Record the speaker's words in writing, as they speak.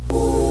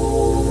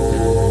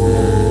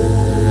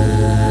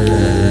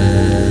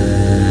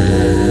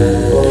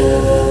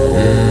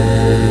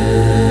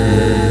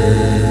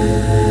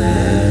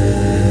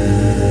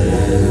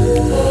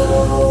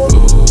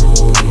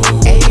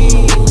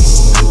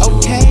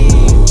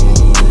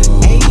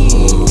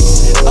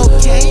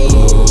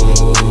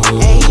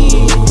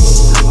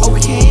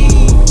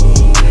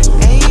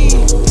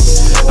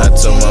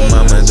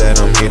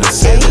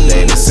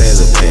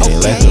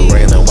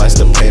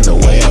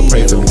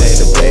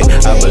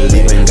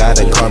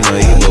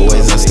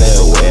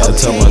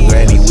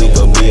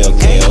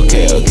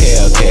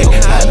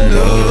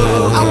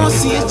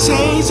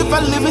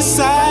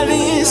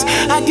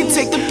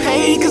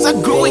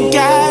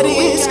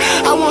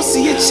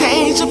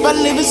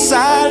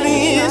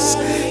honest.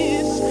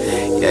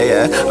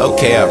 Yeah,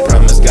 okay, I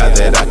promise God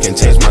that I can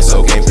change my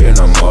soul, can't fear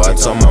no more. I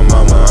told my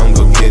mama I'm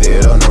gon' get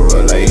it on the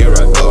road, like here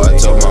I go. I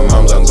told my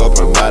moms I'm gon'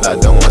 provide, I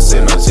don't want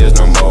sit no tears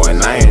no more.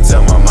 And I ain't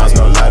tell my moms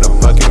no lie, the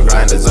fucking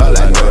grind is all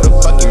I know. The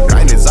fucking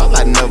grind is all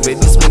I know, but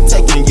it's been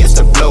taking years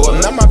to blow up.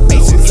 Now my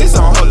patience is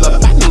on hold up,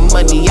 I need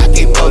money, I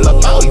can't roll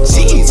up, oh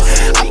jeez.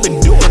 I've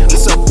been doing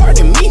this, so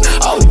pardon me,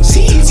 oh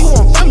jeez. You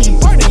won't find me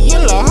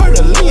partying la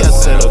heartily. I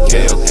said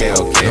okay.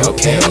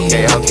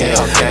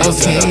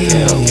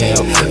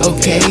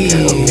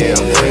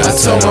 I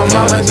told my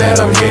mama that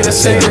I'm here to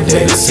save the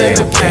day, to save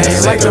the pain.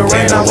 Like the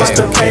rain, I wash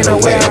the pain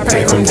away, I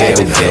pray from day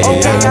to day.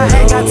 Okay, I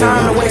ain't got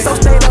time to waste, so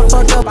stay the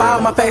fuck up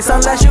out my face.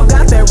 Unless you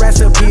got that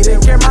recipe to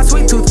cure my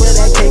sweet tooth for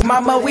that cake.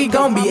 Mama, we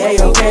gon' be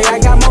A-okay. I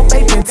got more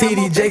faith than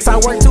TD Jakes. I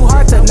work too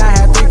hard to not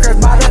have 3 cribs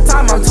by the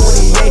time I'm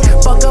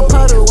 28. Fuck a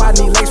puddle, I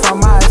need legs from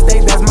my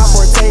estate, that's my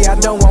forte. I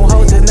don't want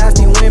hoes, just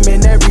nasty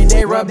women every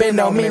day rubbing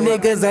on me.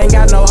 Niggas ain't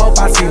got no hope,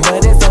 I see,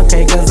 but it's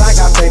okay, cause I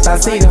got faith, I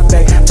see the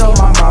faith. Told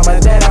my mama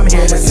that I'm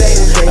here to say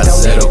the day. I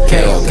said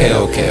okay.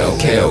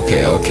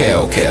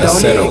 I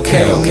said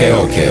okay.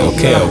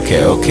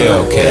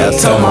 I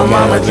told my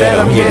mama that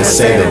I'm here to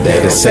say the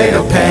day, to say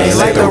the pain.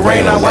 Like the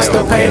rain, I wash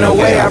the pain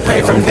away, I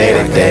pray from day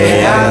to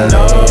day. I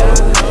know